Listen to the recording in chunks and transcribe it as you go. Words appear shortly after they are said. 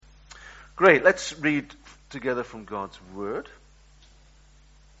Great, let's read together from God's Word.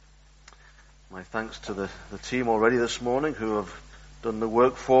 My thanks to the team already this morning who have done the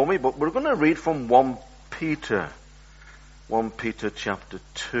work for me, but we're going to read from 1 Peter. 1 Peter chapter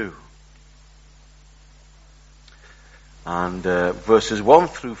 2. And verses 1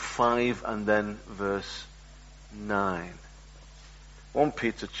 through 5 and then verse 9. 1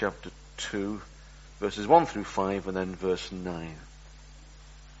 Peter chapter 2, verses 1 through 5 and then verse 9.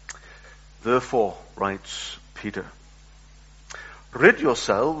 Therefore, writes Peter, rid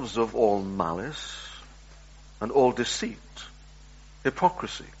yourselves of all malice and all deceit,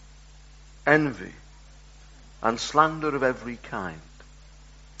 hypocrisy, envy, and slander of every kind.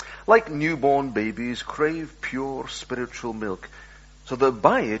 Like newborn babies, crave pure spiritual milk, so that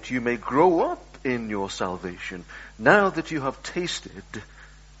by it you may grow up in your salvation, now that you have tasted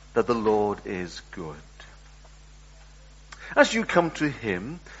that the Lord is good. As you come to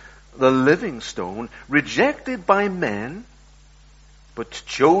him, the living stone, rejected by men, but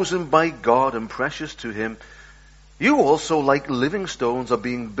chosen by God and precious to him, you also, like living stones, are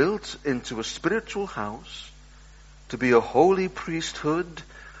being built into a spiritual house to be a holy priesthood,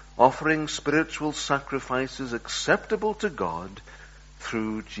 offering spiritual sacrifices acceptable to God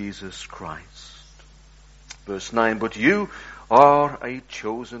through Jesus Christ. Verse 9, but you are a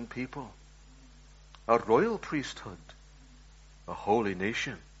chosen people, a royal priesthood, a holy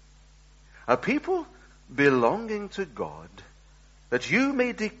nation, a people belonging to God, that you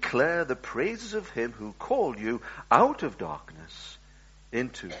may declare the praises of him who called you out of darkness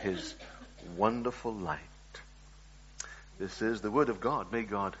into his wonderful light. This is the word of God. May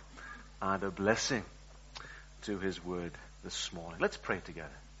God add a blessing to his word this morning. Let's pray together.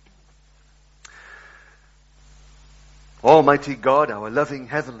 Almighty God, our loving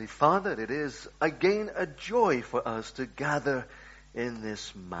Heavenly Father, it is again a joy for us to gather in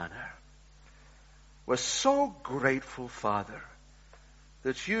this manner. We're so grateful, Father,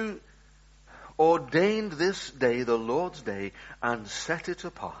 that you ordained this day, the Lord's Day, and set it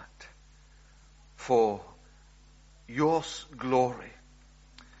apart for your glory,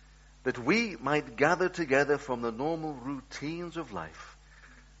 that we might gather together from the normal routines of life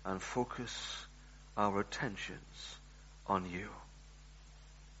and focus our attentions on you.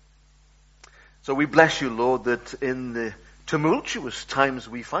 So we bless you, Lord, that in the tumultuous times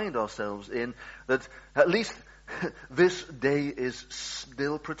we find ourselves in, that at least this day is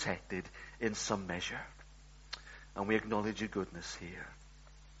still protected in some measure. And we acknowledge your goodness here.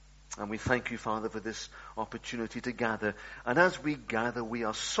 And we thank you, Father, for this opportunity to gather. And as we gather, we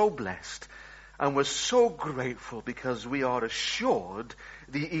are so blessed and we're so grateful because we are assured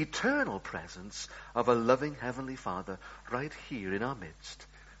the eternal presence of a loving Heavenly Father right here in our midst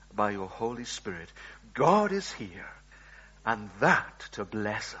by your Holy Spirit. God is here, and that to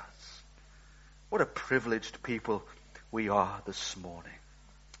bless us. What a privileged people we are this morning.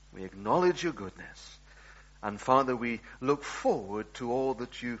 We acknowledge your goodness. And Father, we look forward to all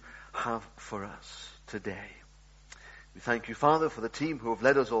that you have for us today. We thank you, Father, for the team who have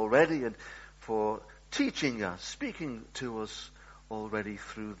led us already and for teaching us, speaking to us already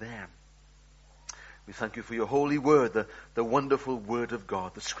through them. We thank you for your holy word, the wonderful word of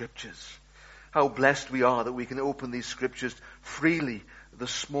God, the scriptures. How blessed we are that we can open these scriptures freely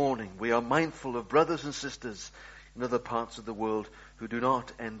this morning. We are mindful of brothers and sisters in other parts of the world who do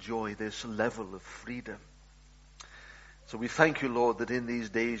not enjoy this level of freedom. So we thank you, Lord, that in these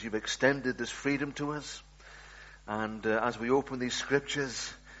days you've extended this freedom to us. And as we open these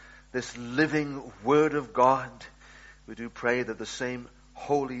scriptures, this living word of God, we do pray that the same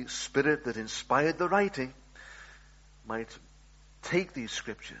Holy Spirit that inspired the writing might take these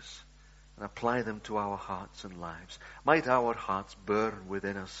scriptures and apply them to our hearts and lives. Might our hearts burn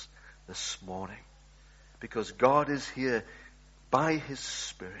within us this morning, because God is here by his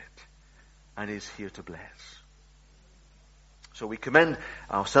Spirit and is here to bless. So we commend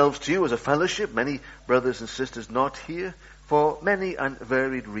ourselves to you as a fellowship, many brothers and sisters not here for many and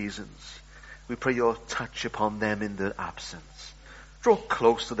varied reasons. We pray your touch upon them in their absence. Draw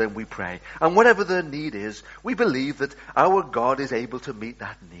close to them, we pray. And whatever their need is, we believe that our God is able to meet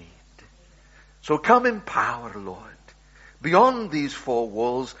that need. So come in power, Lord, beyond these four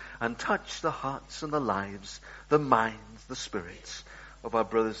walls and touch the hearts and the lives, the minds, the spirits of our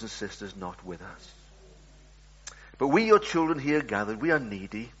brothers and sisters not with us. But we, your children here gathered, we are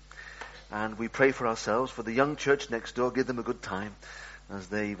needy, and we pray for ourselves, for the young church next door. Give them a good time as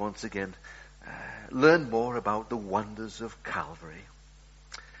they once again learn more about the wonders of Calvary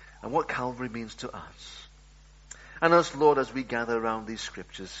and what Calvary means to us. And us, Lord, as we gather around these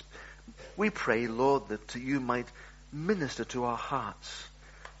scriptures, we pray, Lord, that you might minister to our hearts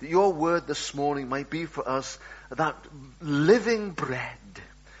that your word this morning might be for us that living bread,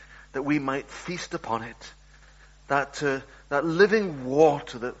 that we might feast upon it, that living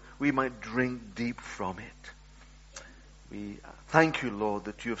water that we might drink deep from it. We thank you, Lord,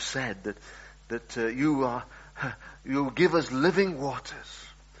 that you have said that you give us living waters.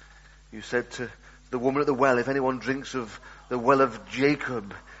 You said to the woman at the well, if anyone drinks of the well of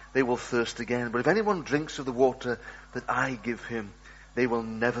Jacob, they will thirst again. But if anyone drinks of the water that I give him, they will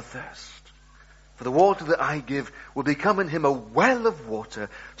never thirst. For the water that I give will become in him a well of water,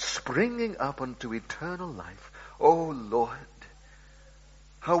 springing up unto eternal life. Oh Lord,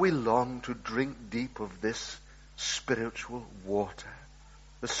 how we long to drink deep of this spiritual water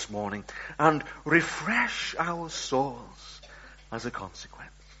this morning and refresh our souls as a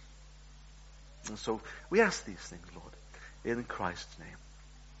consequence. And so we ask these things, Lord, in Christ's name.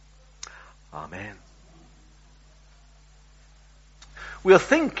 Amen. We are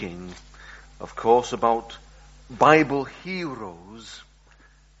thinking, of course, about Bible heroes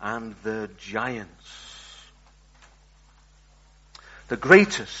and the giants. The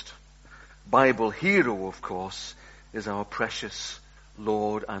greatest Bible hero, of course, is our precious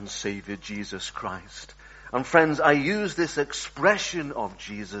Lord and Savior Jesus Christ. And friends, I use this expression of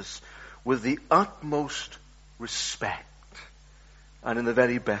Jesus with the utmost respect and in the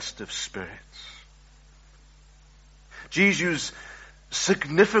very best of spirits. Jesus'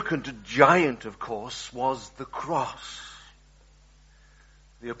 significant giant, of course, was the cross.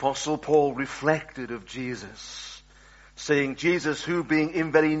 The Apostle Paul reflected of Jesus, saying, Jesus, who being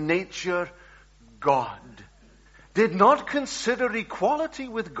in very nature God, did not consider equality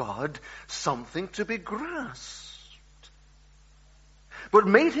with God something to be grasped, but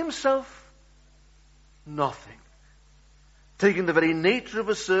made himself nothing, taking the very nature of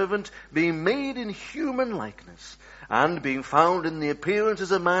a servant, being made in human likeness, and being found in the appearance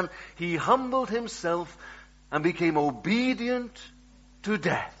as a man, he humbled himself and became obedient to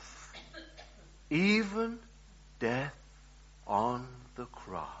death, even death on the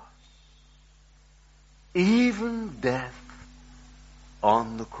cross. Even death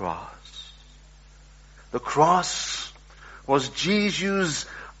on the cross. The cross was Jesus'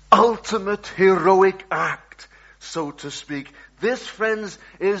 ultimate heroic act, so to speak. This, friends,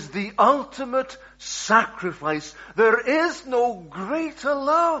 is the ultimate sacrifice. There is no greater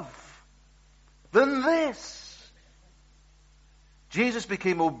love than this. Jesus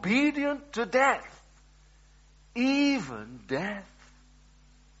became obedient to death, even death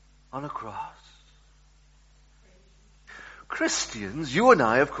on a cross. Christians, you and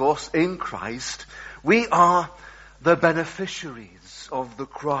I, of course, in Christ, we are the beneficiaries of the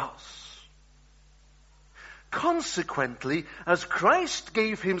cross. Consequently, as Christ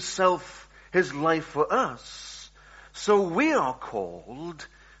gave himself, his life for us, so we are called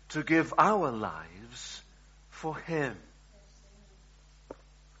to give our lives for him.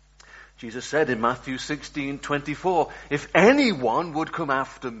 Jesus said in Matthew 16:24, if anyone would come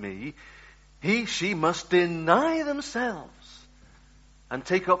after me, she must deny themselves and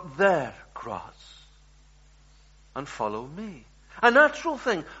take up their cross and follow me. A natural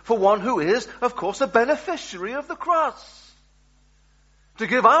thing for one who is, of course, a beneficiary of the cross. To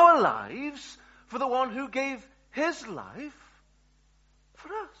give our lives for the one who gave his life for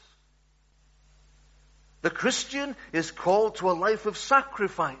us. The Christian is called to a life of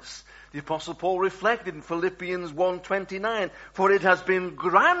sacrifice. The Apostle Paul reflected in Philippians 1:29, for it has been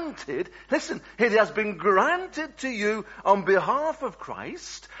granted, listen, it has been granted to you on behalf of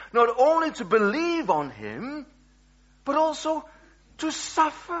Christ, not only to believe on him, but also to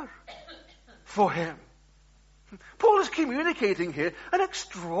suffer for him. Paul is communicating here an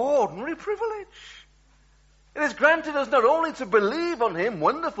extraordinary privilege. It is granted us not only to believe on him,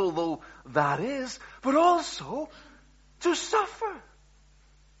 wonderful though that is, but also to suffer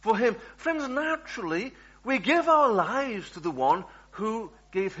for him. Friends, naturally, we give our lives to the one who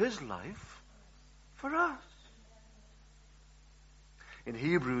gave his life for us. In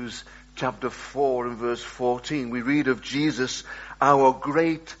Hebrews chapter 4 and verse 14, we read of Jesus, our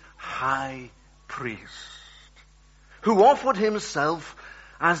great high priest, who offered himself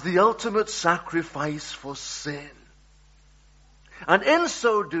as the ultimate sacrifice for sin. And in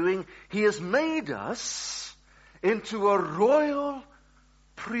so doing, he has made us into a royal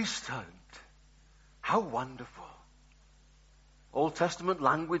priesthood. How wonderful. Old Testament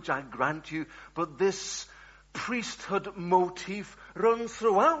language, I grant you, but this priesthood motif runs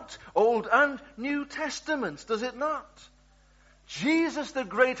throughout Old and New Testaments, does it not? Jesus, the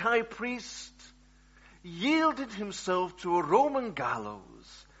great high priest, yielded himself to a Roman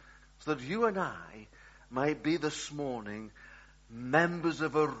gallows so that you and I might be this morning members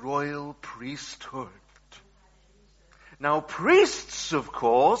of a royal priesthood. Now, priests, of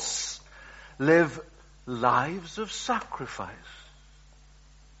course, live lives of sacrifice.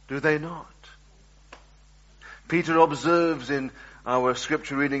 Do they not? Peter observes in our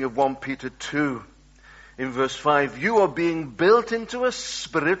scripture reading of 1 Peter 2, in verse 5, you are being built into a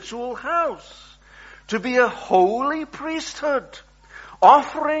spiritual house to be a holy priesthood,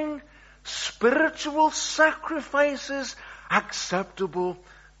 offering spiritual sacrifices acceptable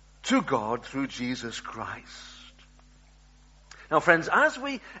to God through Jesus Christ. Now, friends, as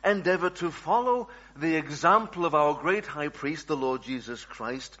we endeavor to follow the example of our great high priest, the Lord Jesus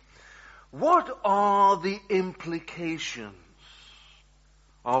Christ, what are the implications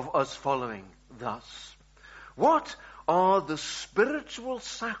of us following thus? What are the spiritual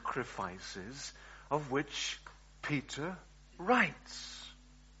sacrifices of which Peter writes?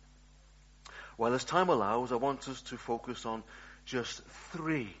 Well, as time allows, I want us to focus on just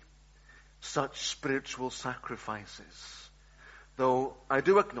 3 such spiritual sacrifices. Though I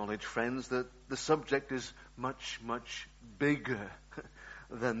do acknowledge, friends, that the subject is much, much bigger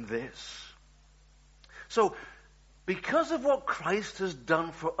than this. So, because of what Christ has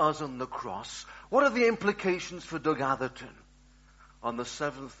done for us on the cross, what are the implications for Doug Atherton on the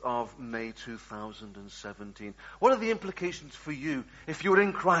 7th of May 2017? What are the implications for you if you're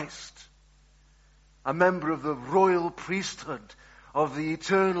in Christ, a member of the royal priesthood of the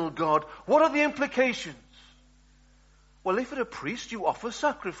eternal God? What are the implications? Well, if you're a priest, you offer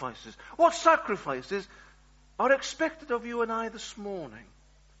sacrifices. What sacrifices are expected of you and I this morning?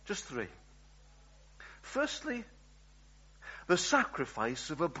 Just 3. Firstly, the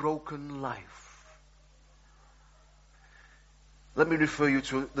sacrifice of a broken life. Let me refer you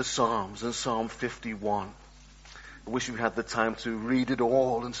to the Psalms and Psalm 51. I wish we had the time to read it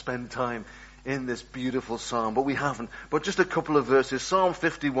all and spend time in this beautiful psalm, but we haven't. But just a couple of verses. Psalm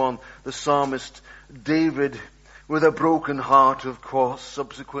 51, the psalmist David, with a broken heart, of course,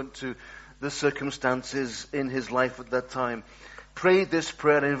 subsequent to the circumstances in his life at that time, prayed this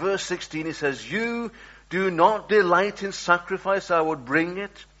prayer. In verse 16 he says, you do not delight in sacrifice, I would bring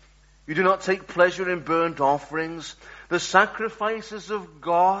it. You do not take pleasure in burnt offerings. The sacrifices of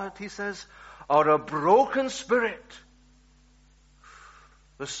God, he says, are a broken spirit.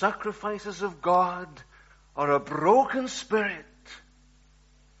 The sacrifices of God are a broken spirit,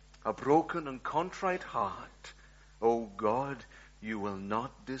 a broken and contrite heart. O God, you will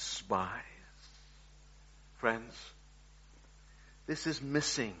not despise. Friends, this is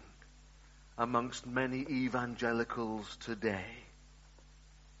missing amongst many evangelicals today.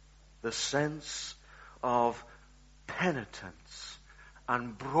 The sense of penitence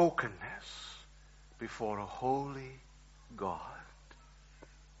and brokenness before a holy God.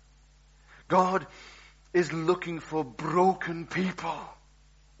 God is looking for broken people.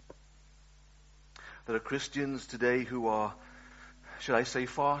 There are Christians today who are, should I say,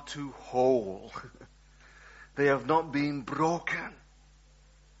 far too whole. They have not been broken.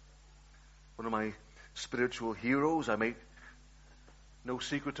 One of my spiritual heroes, I make no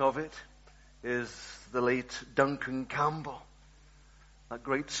secret of it, is the late Duncan Campbell, that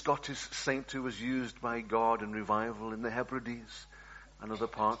great Scottish saint who was used by God in revival in the Hebrides and other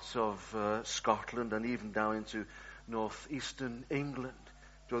parts of Scotland and even down into northeastern England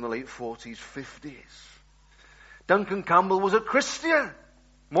during the late 40s, 50s. Duncan Campbell was a Christian.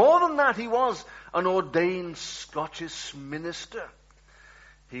 More than that, he was an ordained Scottish minister.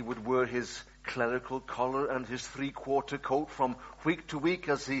 He would wear his clerical collar and his 3/4 coat from week to week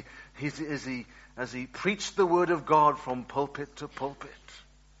as he preached the word of God from pulpit to pulpit.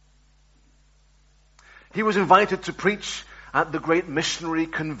 He was invited to preach at the great missionary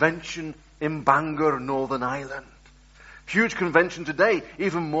convention in Bangor, Northern Ireland. Huge convention today,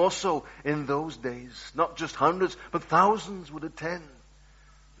 even more so in those days. Not just hundreds, but thousands would attend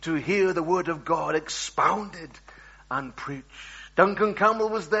to hear the word of God expounded and preached. Duncan Campbell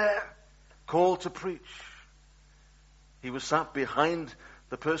was there, called to preach. He was sat behind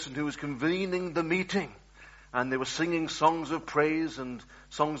the person who was convening the meeting, and they were singing songs of praise and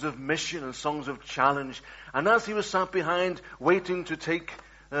songs of mission and songs of challenge. And as he was sat behind, waiting to take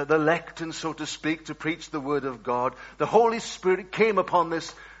the lectern, so to speak, to preach the word of God, the Holy Spirit came upon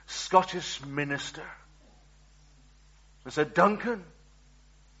this Scottish minister and said, Duncan,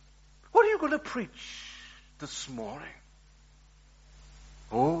 what are you going to preach this morning?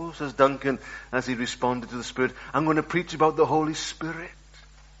 Oh, says Duncan, as he responded to the Spirit, I'm going to preach about the Holy Spirit.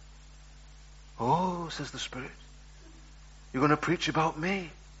 Oh, says the Spirit, you're going to preach about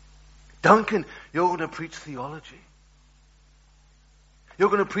me. Duncan, you're going to preach theology. You're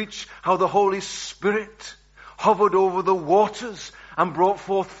going to preach how the Holy Spirit hovered over the waters and brought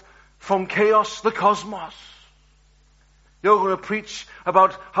forth from chaos the cosmos. You're going to preach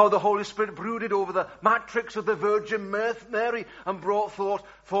about how the Holy Spirit brooded over the matrix of the Virgin Mary and brought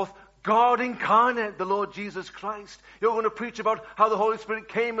forth God incarnate, the Lord Jesus Christ. You're going to preach about how the Holy Spirit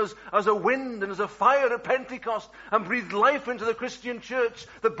came as a wind and as a fire at Pentecost and breathed life into the Christian church,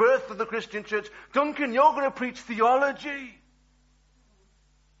 the birth of the Christian church. Duncan, you're going to preach theology.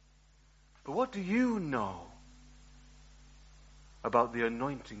 But what do you know about the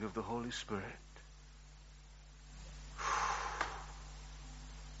anointing of the Holy Spirit?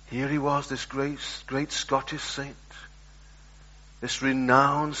 Here he was, this great Scottish saint, this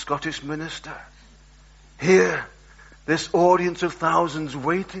renowned Scottish minister. Here, this audience of thousands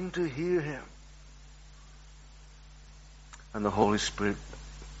waiting to hear him. And the Holy Spirit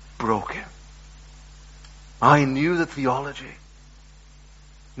broke him. I knew the theology,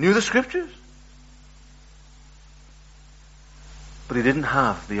 knew the scriptures, but he didn't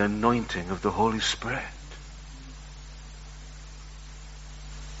have the anointing of the Holy Spirit.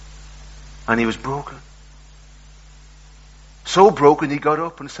 And he was broken. So broken, he got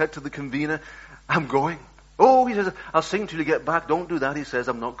up and said to the convener, I'm going. Oh, he says, I'll sing till you get back. Don't do that. He says,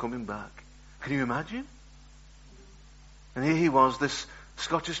 I'm not coming back. Can you imagine? And here he was, this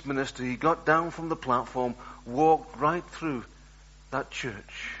Scottish minister. He got down from the platform, walked right through that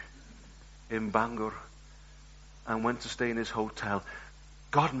church in Bangor and went to stay in his hotel.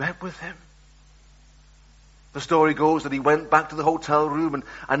 God met with him. The story goes that he went back to the hotel room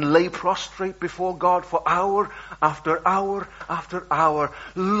and lay prostrate before God for hour after hour after hour,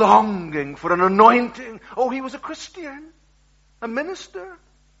 longing for an anointing. Oh, he was a Christian, a minister.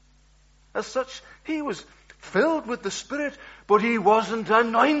 As such, he was filled with the Spirit, but he wasn't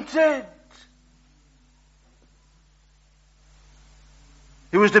anointed.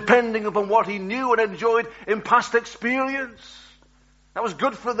 He was depending upon what he knew and enjoyed in past experience. That was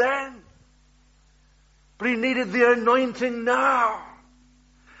good for them. But he needed the anointing now.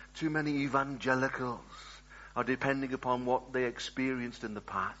 Too many evangelicals are depending upon what they experienced in the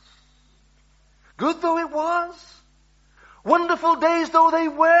past. Good though it was, wonderful days though they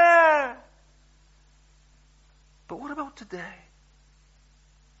were. But what about today?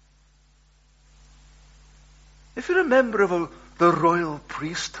 If you're a member of the royal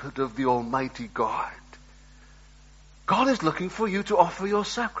priesthood of the Almighty God, God is looking for you to offer your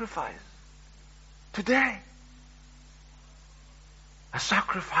sacrifice. Today, a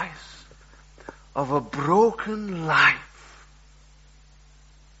sacrifice of a broken life.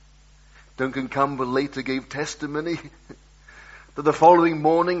 Duncan Campbell later gave testimony that the following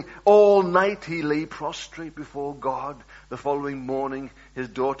morning, all night he lay prostrate before God. The following morning, his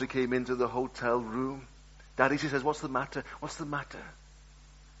daughter came into the hotel room. Daddy, she says, what's the matter? What's the matter?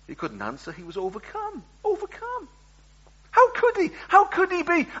 He couldn't answer. He was overcome. Overcome. How could he? How could he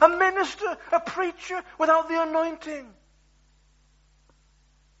be a minister, a preacher, without the anointing?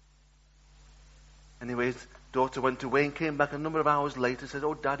 Anyway, his daughter went away and came back a number of hours later and said,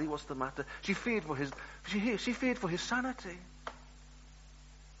 oh, Daddy, what's the matter? She feared for his sanity.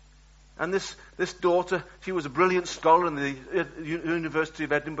 And this daughter, she was a brilliant scholar in the University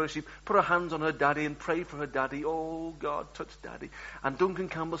of Edinburgh. She put her hands on her daddy and prayed for her daddy. Oh, God, touch Daddy. And Duncan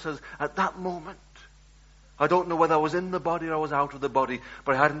Campbell says, at that moment, I don't know whether I was in the body or I was out of the body,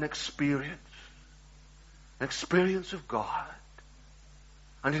 but I had an experience of God.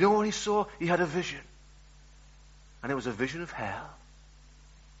 And you know what he saw? He had a vision. And it was a vision of hell.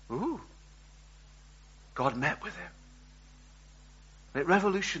 Ooh. God met with him. And it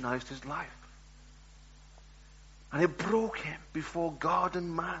revolutionized his life. And it broke him before God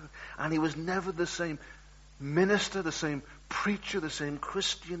and man. And he was never the same minister, the same preacher, the same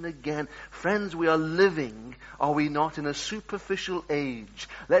Christian again. Friends, we are living, are we not, in a superficial age?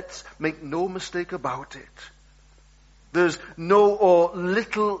 Let's make no mistake about it. There's no or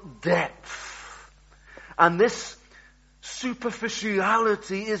little depth. And this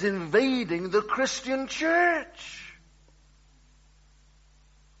superficiality is invading the Christian church.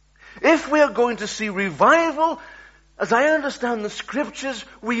 If we are going to see revival, as I understand the scriptures,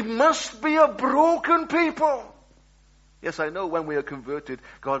 we must be a broken people. Yes, I know when we are converted,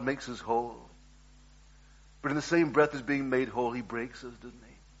 God makes us whole. But in the same breath as being made whole, he breaks us, doesn't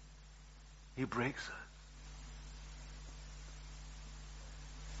he? He breaks us.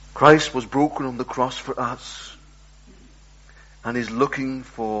 Christ was broken on the cross for us. And he's looking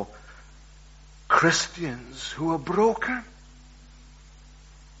for Christians who are broken.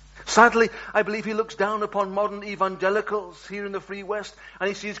 Sadly, I believe he looks down upon modern evangelicals here in the Free West, and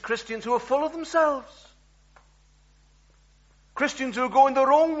he sees Christians who are full of themselves. Christians who are going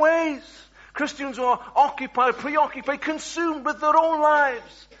their own ways. Christians who are occupied, preoccupied, consumed with their own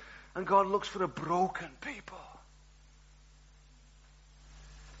lives. And God looks for a broken people.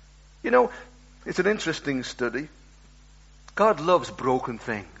 You know, it's an interesting study. God loves broken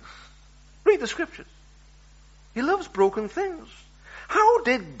things. Read the scriptures. He loves broken things. How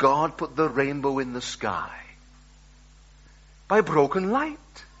did God put the rainbow in the sky? By broken light.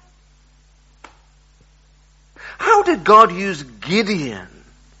 How did God use Gideon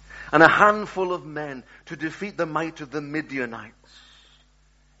and a handful of men to defeat the might of the Midianites?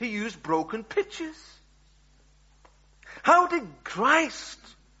 He used broken pitches. How did Christ,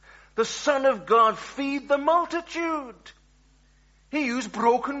 the Son of God, feed the multitude? He used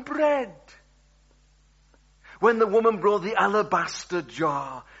broken bread. When the woman brought the alabaster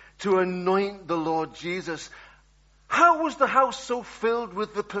jar to anoint the Lord Jesus, how was the house so filled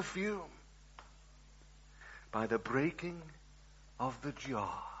with the perfume? By the breaking of the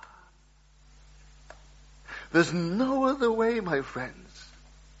jar. There's no other way, my friends.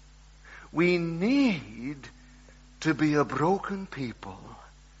 We need to be a broken people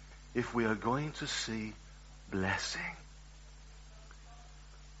if we are going to see blessing.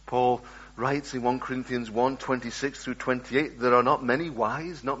 Paul writes in 1 Corinthians 1:26-28, there are not many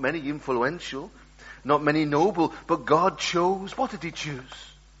wise, not many influential, not many noble, but God chose. What did he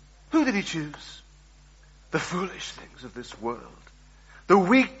choose? Who did he choose? The foolish things of this world. The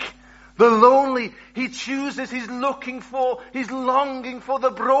weak, the lonely. He chooses, he's looking for, he's longing for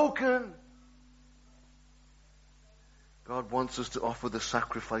the broken. God wants us to offer the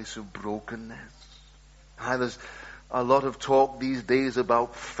sacrifice of brokenness. There's a lot of talk these days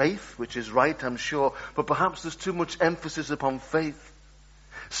about faith, which is right, I'm sure, but perhaps there's too much emphasis upon faith.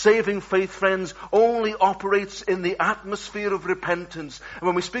 Saving faith, friends, only operates in the atmosphere of repentance. And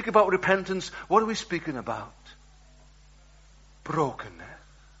when we speak about repentance, what are we speaking about? Brokenness.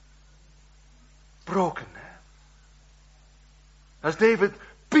 Brokenness. As David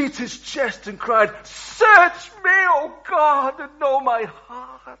beat his chest and cried, "Search me, O God, and know my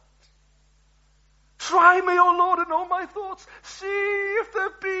heart. Try me, O Lord, and know my thoughts. See if there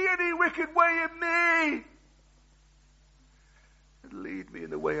be any wicked way in me. And lead me in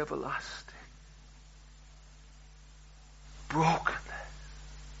the way everlasting." Brokenness.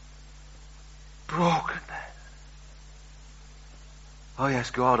 Brokenness. Oh yes,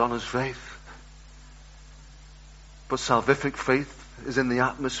 God honors faith. But salvific faith is in the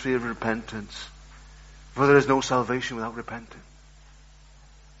atmosphere of repentance. For there is no salvation without repentance.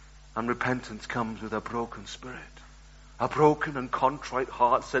 And repentance comes with a broken spirit. A broken and contrite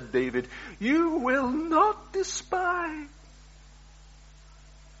heart, said David, you will not despise.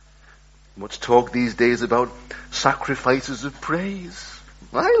 Much talk these days about sacrifices of praise.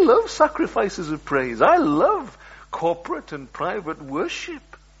 I love sacrifices of praise. I love corporate and private worship.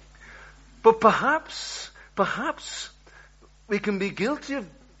 But perhaps we can be guilty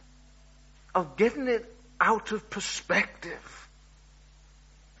of getting it out of perspective.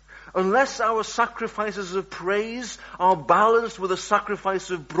 Unless our sacrifices of praise are balanced with a sacrifice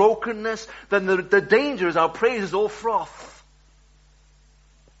of brokenness, then the danger is our praise is all froth.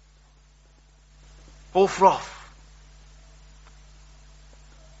 All froth.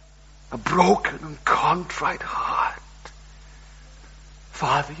 A broken and contrite heart,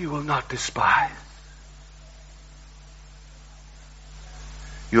 Father, you will not despise.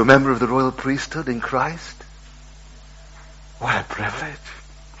 You're a member of the royal priesthood in Christ. What a privilege.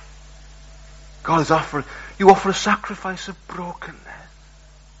 God is offering, you offer a sacrifice of brokenness.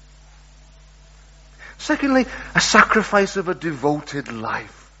 Secondly, a sacrifice of a devoted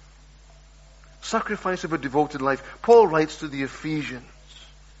life. Sacrifice of a devoted life. Paul writes to the Ephesians.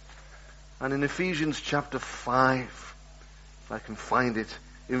 And in Ephesians chapter 5, if I can find it,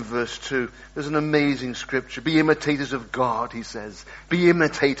 in verse 2, there's an amazing scripture. Be imitators of God, he says. Be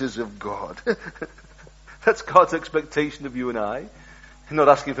imitators of God. That's God's expectation of you and I. He's not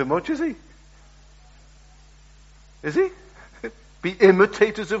asking for much, is he? Is he? Be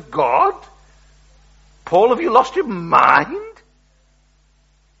imitators of God? Paul, have you lost your mind?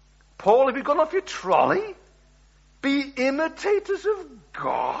 Paul, have you gone off your trolley? Be imitators of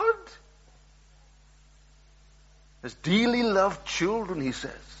God? As dearly loved children, he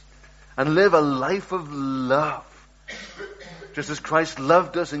says, and live a life of love. Just as Christ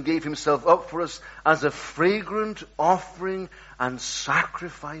loved us and gave himself up for us as a fragrant offering and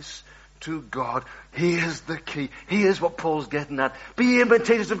sacrifice to God. Here's the key. Here's what Paul's getting at. Be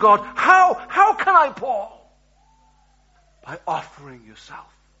imitators of God. How? How can I, Paul? By offering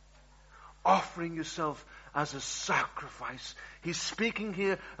yourself. Offering yourself as a sacrifice. He's speaking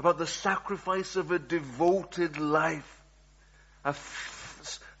here about the sacrifice of a devoted life. A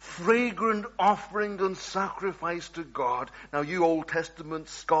fragrant offering and sacrifice to God. Now, you Old Testament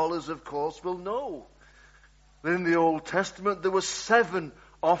scholars, of course, will know that in the Old Testament there were 7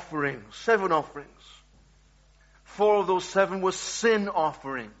 offerings. 7 offerings. 4 of those 7 were sin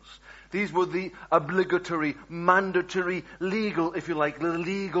offerings. These were the obligatory, mandatory, legal, if you like, the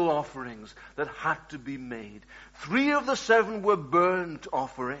legal offerings that had to be made. 3 of the 7 were burnt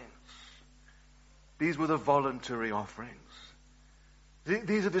offerings. These were the voluntary offerings.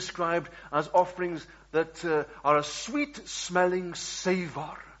 These are described as offerings that are a sweet-smelling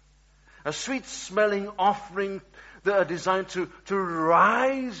savor. A sweet-smelling offering that are designed to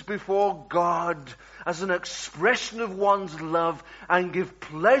rise before God as an expression of one's love and give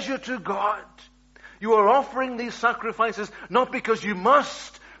pleasure to God. You are offering these sacrifices not because you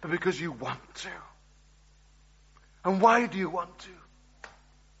must, but because you want to. And why do you want to?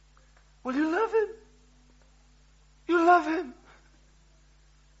 Well, you love Him. You love Him.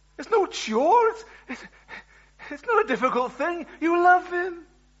 It's no chore. It's not a difficult thing. You love Him.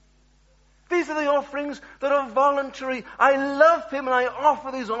 These are the offerings that are voluntary. I love Him and I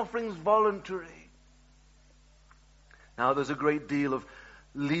offer these offerings voluntary. Now, there's a great deal of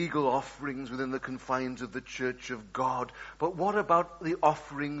legal offerings within the confines of the Church of God. But what about the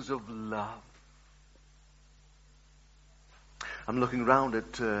offerings of love? I'm looking round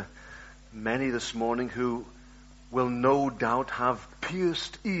at many this morning who will no doubt have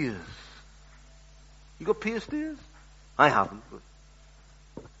pierced ears. You got pierced ears? I haven't, but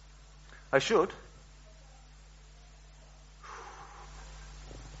I should.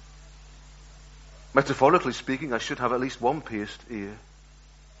 Metaphorically speaking, I should have at least one pierced ear.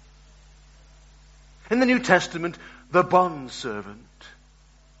 In the New Testament, the bondservant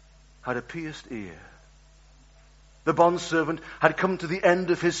had a pierced ear. The bondservant had come to the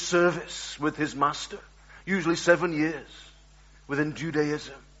end of his service with his master, usually 7 years within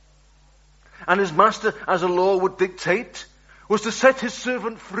Judaism. And his master, as a law would dictate, was to set his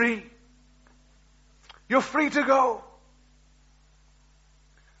servant free. You're free to go.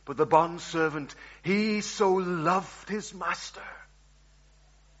 But the bondservant, he so loved his master.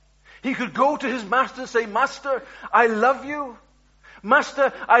 He could go to his master and say, Master, I love you.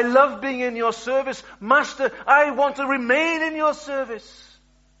 Master, I love being in your service. Master, I want to remain in your service.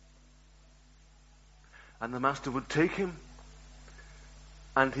 And the master would take him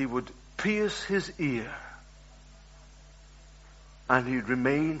and he would pierce his ear. And he'd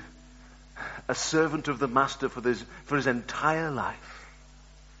remain a servant of the master for his entire life.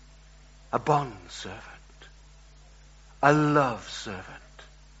 A bond servant. A love servant.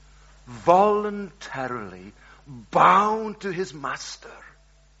 Voluntarily bound to his master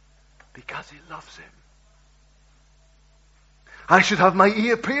because he loves him. I should have my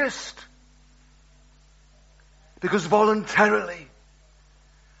ear pierced because voluntarily,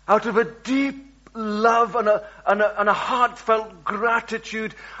 out of a deep love and a heartfelt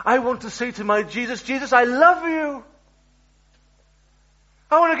gratitude, I want to say to my Jesus, Jesus, I love you.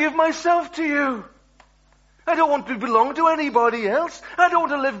 I want to give myself to you. I don't want to belong to anybody else. I don't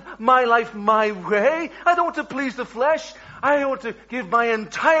want to live my life my way. I don't want to please the flesh. I want to give my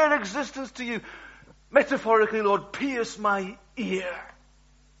entire existence to you. Metaphorically, Lord, pierce my ear.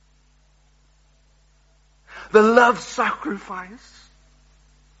 The love sacrifice.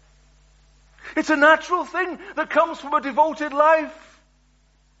 It's a natural thing that comes from a devoted life.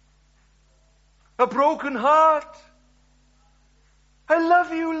 A broken heart. I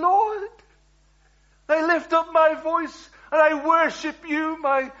love you, Lord. I lift up my voice and I worship you.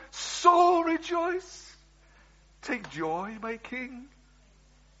 My soul rejoice. Take joy, my King,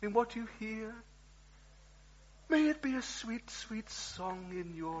 in what you hear. May it be a sweet, sweet song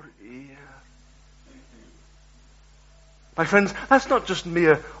in your ear. My friends, that's not just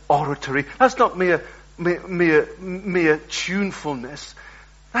mere oratory. That's not mere tunefulness.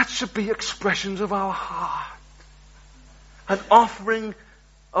 That should be expressions of our heart. An offering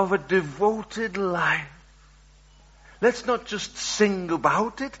of a devoted life. Let's not just sing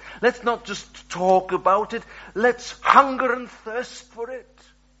about it. Let's not just talk about it. Let's hunger and thirst for it.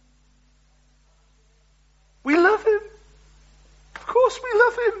 We love Him. Of course we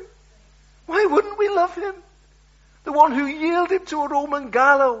love Him. Why wouldn't we love Him? The one who yielded to a Roman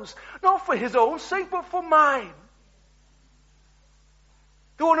gallows, not for His own sake, but for mine.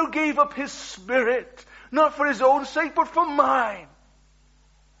 The one who gave up His Spirit, not for His own sake, but for mine.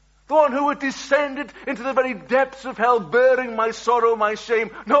 The one who had descended into the very depths of hell, bearing my sorrow, my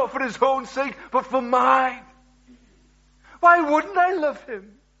shame, not for His own sake, but for mine. Why wouldn't I love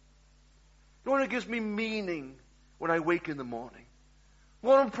Him? The one who gives me meaning when I wake in the morning. The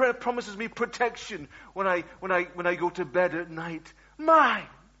one who promises me protection when I go to bed at night. Mine.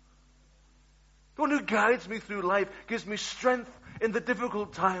 The one who guides me through life, gives me strength in the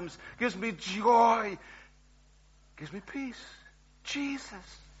difficult times, gives me joy, gives me peace.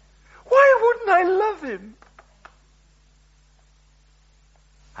 Jesus. Why wouldn't I love him?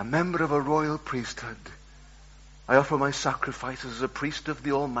 A member of a royal priesthood. I offer my sacrifices as a priest of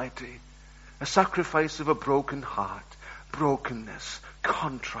the Almighty. A sacrifice of a broken heart, brokenness,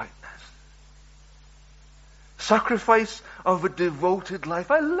 contriteness. Sacrifice of a devoted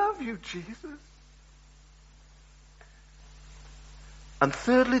life. I love you, Jesus. And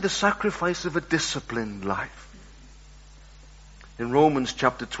thirdly, the sacrifice of a disciplined life. In Romans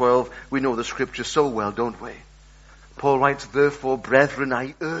chapter 12, we know the scripture so well, don't we? Paul writes, therefore, brethren,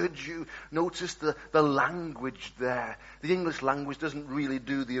 I urge you. Notice the language there. The English language doesn't really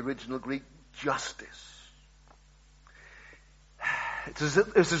do the original Greek justice.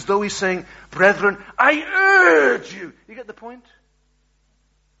 It's as though he's saying, brethren, I urge you. You get the point?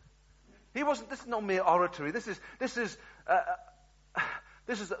 This is not mere oratory. This is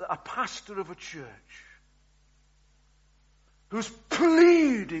a pastor of a church who's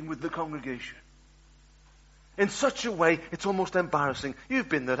pleading with the congregation in such a way it's almost embarrassing. You've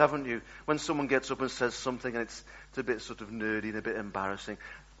been there, haven't you? When someone gets up and says something and it's a bit sort of nerdy and a bit embarrassing.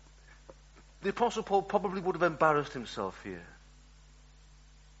 The Apostle Paul probably would have embarrassed himself here.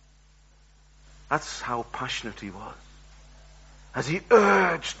 That's how passionate he was. As he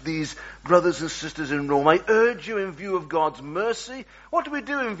urged these brothers and sisters in Rome, I urge you in view of God's mercy. What do we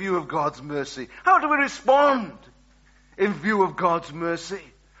do in view of God's mercy? How do we respond in view of God's mercy?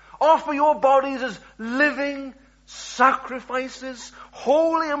 Offer your bodies as living sacrifices,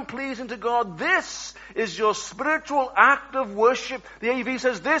 holy and pleasing to God. This is your spiritual act of worship. The AV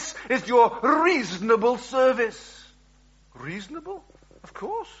says this is your reasonable service. Reasonable? Of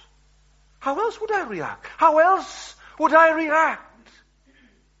course. How else would I react? How else would I react?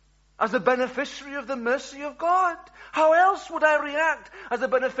 As a beneficiary of the mercy of God. How else would I react? As a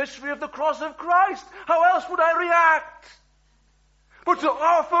beneficiary of the cross of Christ. How else would I react? But to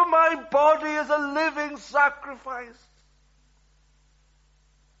offer my body as a living sacrifice.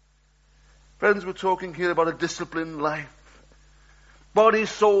 Friends, we're talking here about a disciplined life. Body,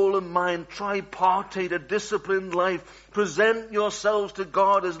 soul, and mind, tripartite, a disciplined life. Present yourselves to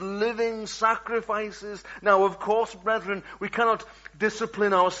God as living sacrifices. Now, of course, brethren, we cannot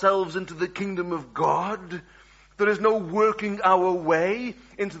discipline ourselves into the kingdom of God. There is no working our way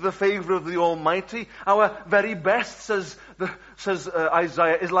into the favor of the Almighty. Our very best, says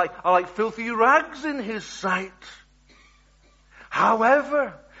Isaiah, are like filthy rags in His sight.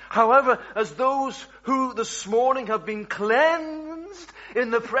 However, as those who this morning have been cleansed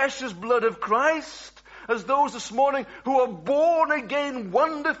in the precious blood of Christ, as those this morning who are born again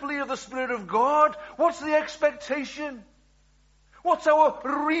wonderfully of the Spirit of God, what's the expectation? What's our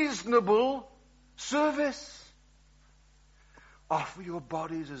reasonable service? Offer your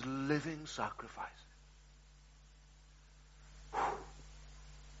bodies as living sacrifices.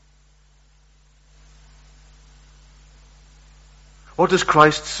 What does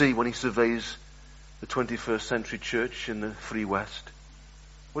Christ see when He surveys the 21st century church in the Free West?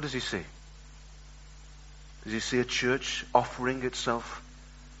 What does He see? Does He see a church offering itself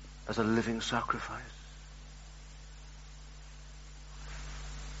as a living sacrifice?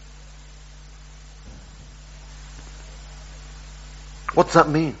 What's that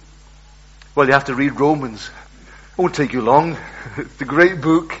mean? Well, you have to read Romans. It won't take you long. It's a great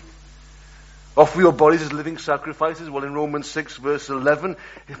book. Offer your bodies as living sacrifices. Well, in Romans 6 verse 11,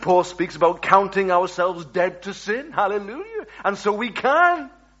 Paul speaks about counting ourselves dead to sin. Hallelujah. And so we can.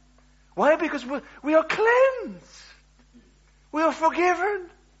 Why? Because we are cleansed. We are forgiven.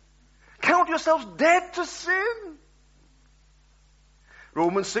 Count yourselves dead to sin.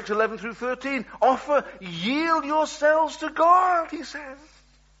 Romans 6, 11 through 13. Yield yourselves to God, he says.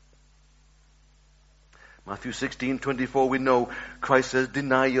 Matthew 16, 24, we know Christ says,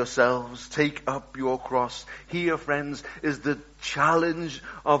 deny yourselves, take up your cross. Here, friends, is the challenge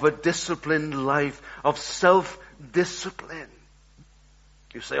of a disciplined life, of self-discipline.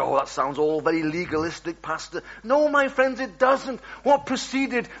 You say, oh, that sounds all very legalistic, Pastor. No, my friends, it doesn't. What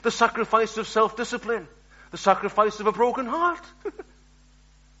preceded the sacrifice of self-discipline? The sacrifice of a broken heart. If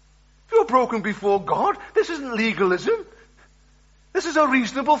you're broken before God, this isn't legalism. This is a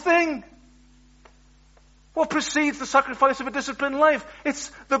reasonable thing. What precedes the sacrifice of a disciplined life?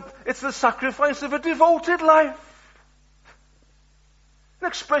 It's the sacrifice of a devoted life. An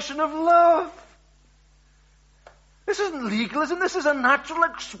expression of love. This isn't legalism. This is a natural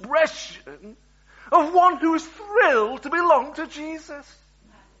expression of one who is thrilled to belong to Jesus.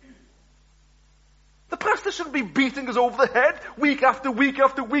 The pastor shouldn't be beating us over the head week after week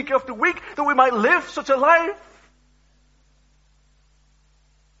after week after week that we might live such a life.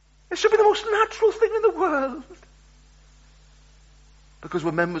 It should be the most natural thing in the world. Because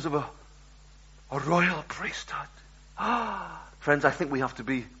we're members of a royal priesthood. Friends, I think we have to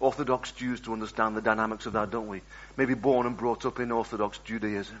be Orthodox Jews to understand the dynamics of that, don't we? Maybe born and brought up in Orthodox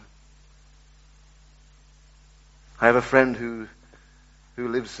Judaism. I have a friend who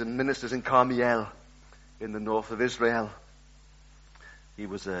lives and ministers in Carmiel in the north of Israel. He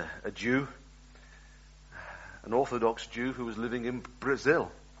was a Jew, an Orthodox Jew who was living in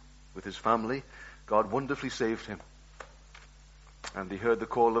Brazil with his family. God wonderfully saved him. And he heard the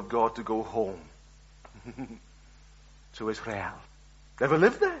call of God to go home to Israel. Never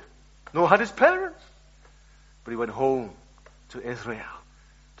lived there, nor had his parents. But he went home to Israel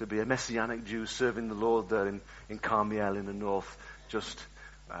to be a Messianic Jew serving the Lord there in Carmiel in the north, just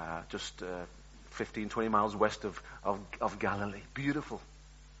 15, 20 miles west of Galilee. Beautiful.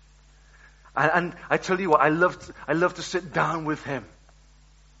 And I tell you what, I love to sit down with him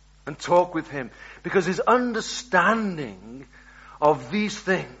and talk with him, because his understanding of these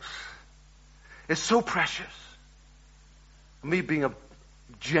things is so precious. Me being a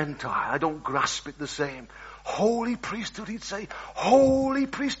Gentile, I don't grasp it the same. Holy priesthood, he'd say. Holy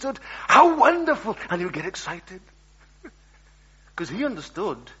priesthood, how wonderful. And he would get excited. Because he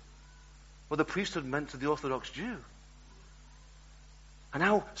understood what the priesthood meant to the Orthodox Jew. And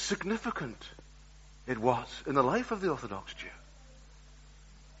how significant it was in the life of the Orthodox Jew.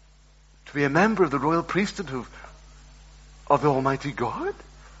 To be a member of the royal priesthood of the Almighty God.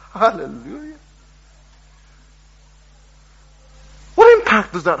 Hallelujah. What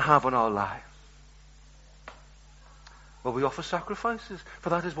impact does that have on our lives? Well, we offer sacrifices, for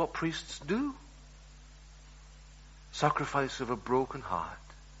that is what priests do. Sacrifice of a broken heart.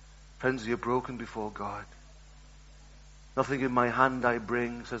 Friends, you're broken before God. Nothing in my hand I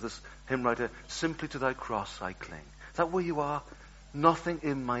bring, says this hymn writer, simply to thy cross I cling. Is that where you are? Nothing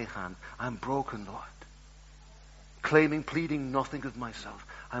in my hand. I'm broken, Lord. Claiming, pleading nothing of myself.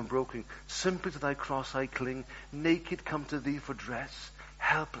 I'm broken. Simply to thy cross I cling. Naked come to thee for dress.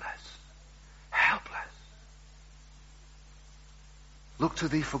 Helpless. Helpless. Look to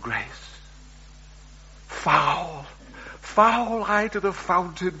thee for grace. Foul. Foul I to the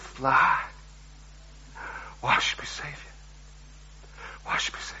fountain fly. Wash me, Savior.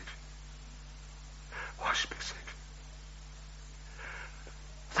 Wash me, Savior. Wash me, Savior.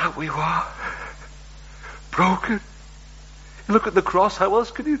 That we were broken. You look at the cross, how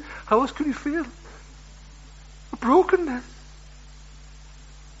else can you feel? A brokenness.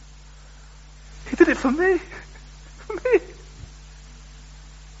 He did it for me. For me.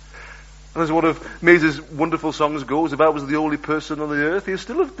 And as one of Maze's wonderful songs goes, if I was the only person on the earth, he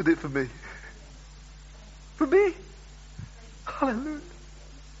still did it for me. For me. Hallelujah.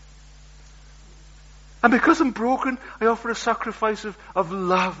 And because I'm broken, I offer a sacrifice of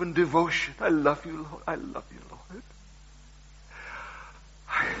love and devotion. I love you, Lord. I love you, Lord.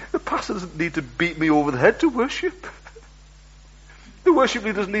 The pastor doesn't need to beat me over the head to worship. The worship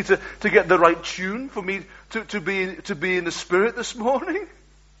leader doesn't need to get the right tune for me to be in the spirit this morning.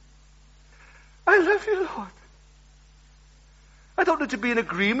 I love you, Lord. I don't need to be in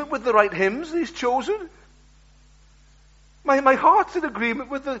agreement with the right hymns that he's chosen. My heart's in agreement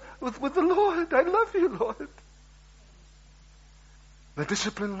with the Lord. I love you, Lord. The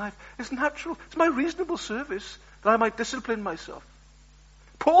discipline life is natural. It's my reasonable service that I might discipline myself.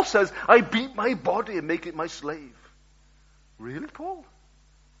 Paul says, I beat my body and make it my slave. Really, Paul?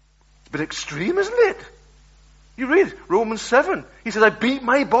 It's a bit extreme, isn't it? You read Romans 7. He says, I beat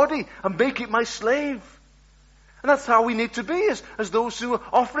my body and make it my slave. And that's how we need to be as those who are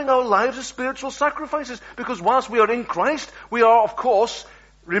offering our lives as spiritual sacrifices. Because whilst we are in Christ, we are, of course,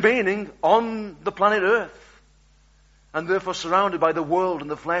 remaining on the planet Earth. And therefore surrounded by the world and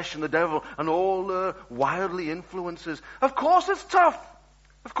the flesh and the devil and all wildly influences. Of course it's tough.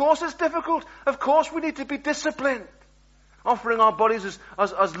 Of course it's difficult. Of course we need to be disciplined. Offering our bodies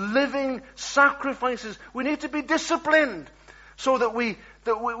as living sacrifices. We need to be disciplined so that we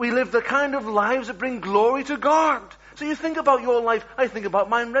live the kind of lives that bring glory to God. So you think about your life, I think about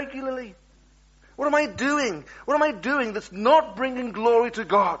mine regularly. What am I doing? What am I doing that's not bringing glory to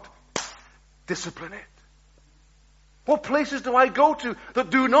God? Discipline it. What places do I go to that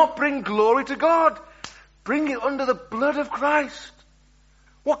do not bring glory to God? Bring it under the blood of Christ.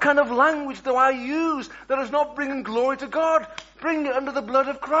 What kind of language do I use that is not bringing glory to God? Bring it under the blood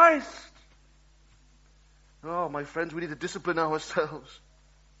of Christ. Oh, my friends, we need to discipline ourselves.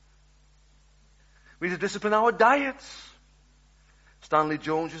 We need to discipline our diets. Stanley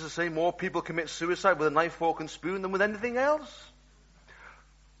Jones used to say, more people commit suicide with a knife, fork, and spoon than with anything else.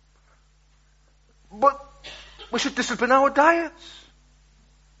 But we should discipline our diets.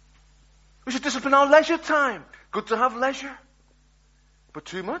 We should discipline our leisure time. Good to have leisure, but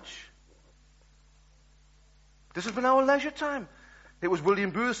too much. Discipline our leisure time. It was William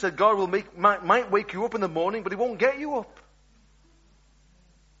Booth said, God will might wake you up in the morning, but he won't get you up.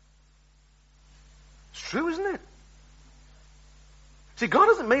 It's true, isn't it? See, God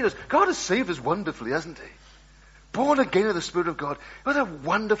hasn't made us. God has saved us wonderfully, hasn't he? Born again of the Spirit of God. What a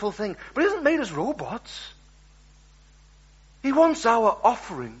wonderful thing. But he hasn't made us robots. He wants our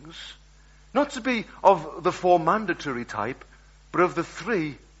offerings not to be of the 4 mandatory type, but of the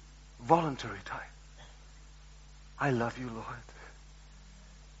 3 voluntary type. I love you, Lord.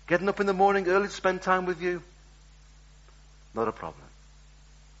 Getting up in the morning early to spend time with you, not a problem.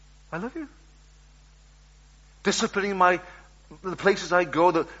 I love you. Disciplining the places I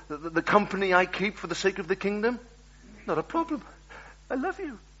go, the company I keep for the sake of the kingdom, not a problem. I love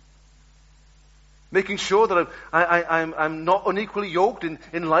you. Making sure that I'm not unequally yoked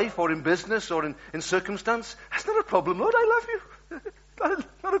in life or in business or in circumstance, that's not a problem, Lord. I love you.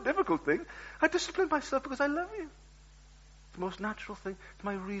 Not a difficult thing. I discipline myself because I love you. It's the most natural thing. It's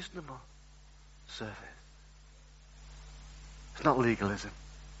my reasonable service. It's not legalism.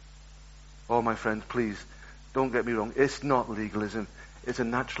 Oh, my friends, please, don't get me wrong. It's not legalism. It's a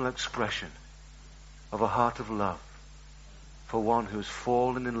natural expression of a heart of love for one who has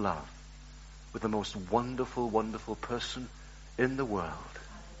fallen in love with the most wonderful, wonderful person in the world,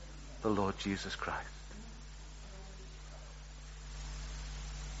 the Lord Jesus Christ.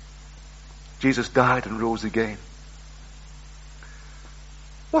 Jesus died and rose again.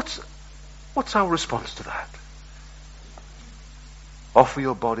 What's our response to that? Offer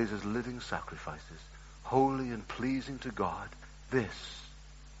your bodies as living sacrifices, holy and pleasing to God. This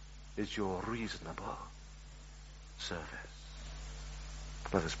is your reasonable service.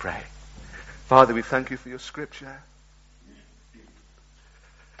 Let us pray. Father, we thank you for your scripture.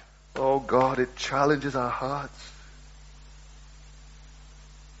 Oh God, it challenges our hearts.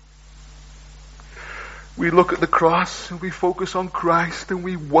 We look at the cross and we focus on Christ and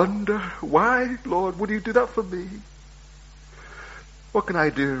we wonder, why, Lord, would you do that for me? What can I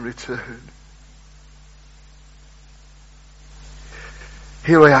do in return?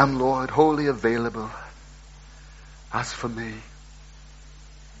 Here I am, Lord, wholly available. As for me,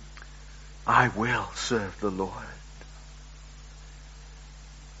 I will serve the Lord.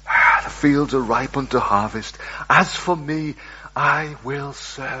 The fields are ripe unto harvest. As for me, I will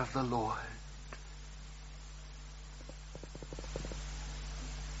serve the Lord.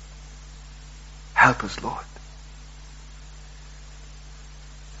 Help us, Lord,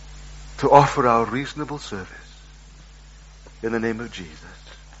 to offer our reasonable service in the name of Jesus.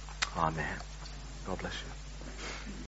 Amen. God bless you.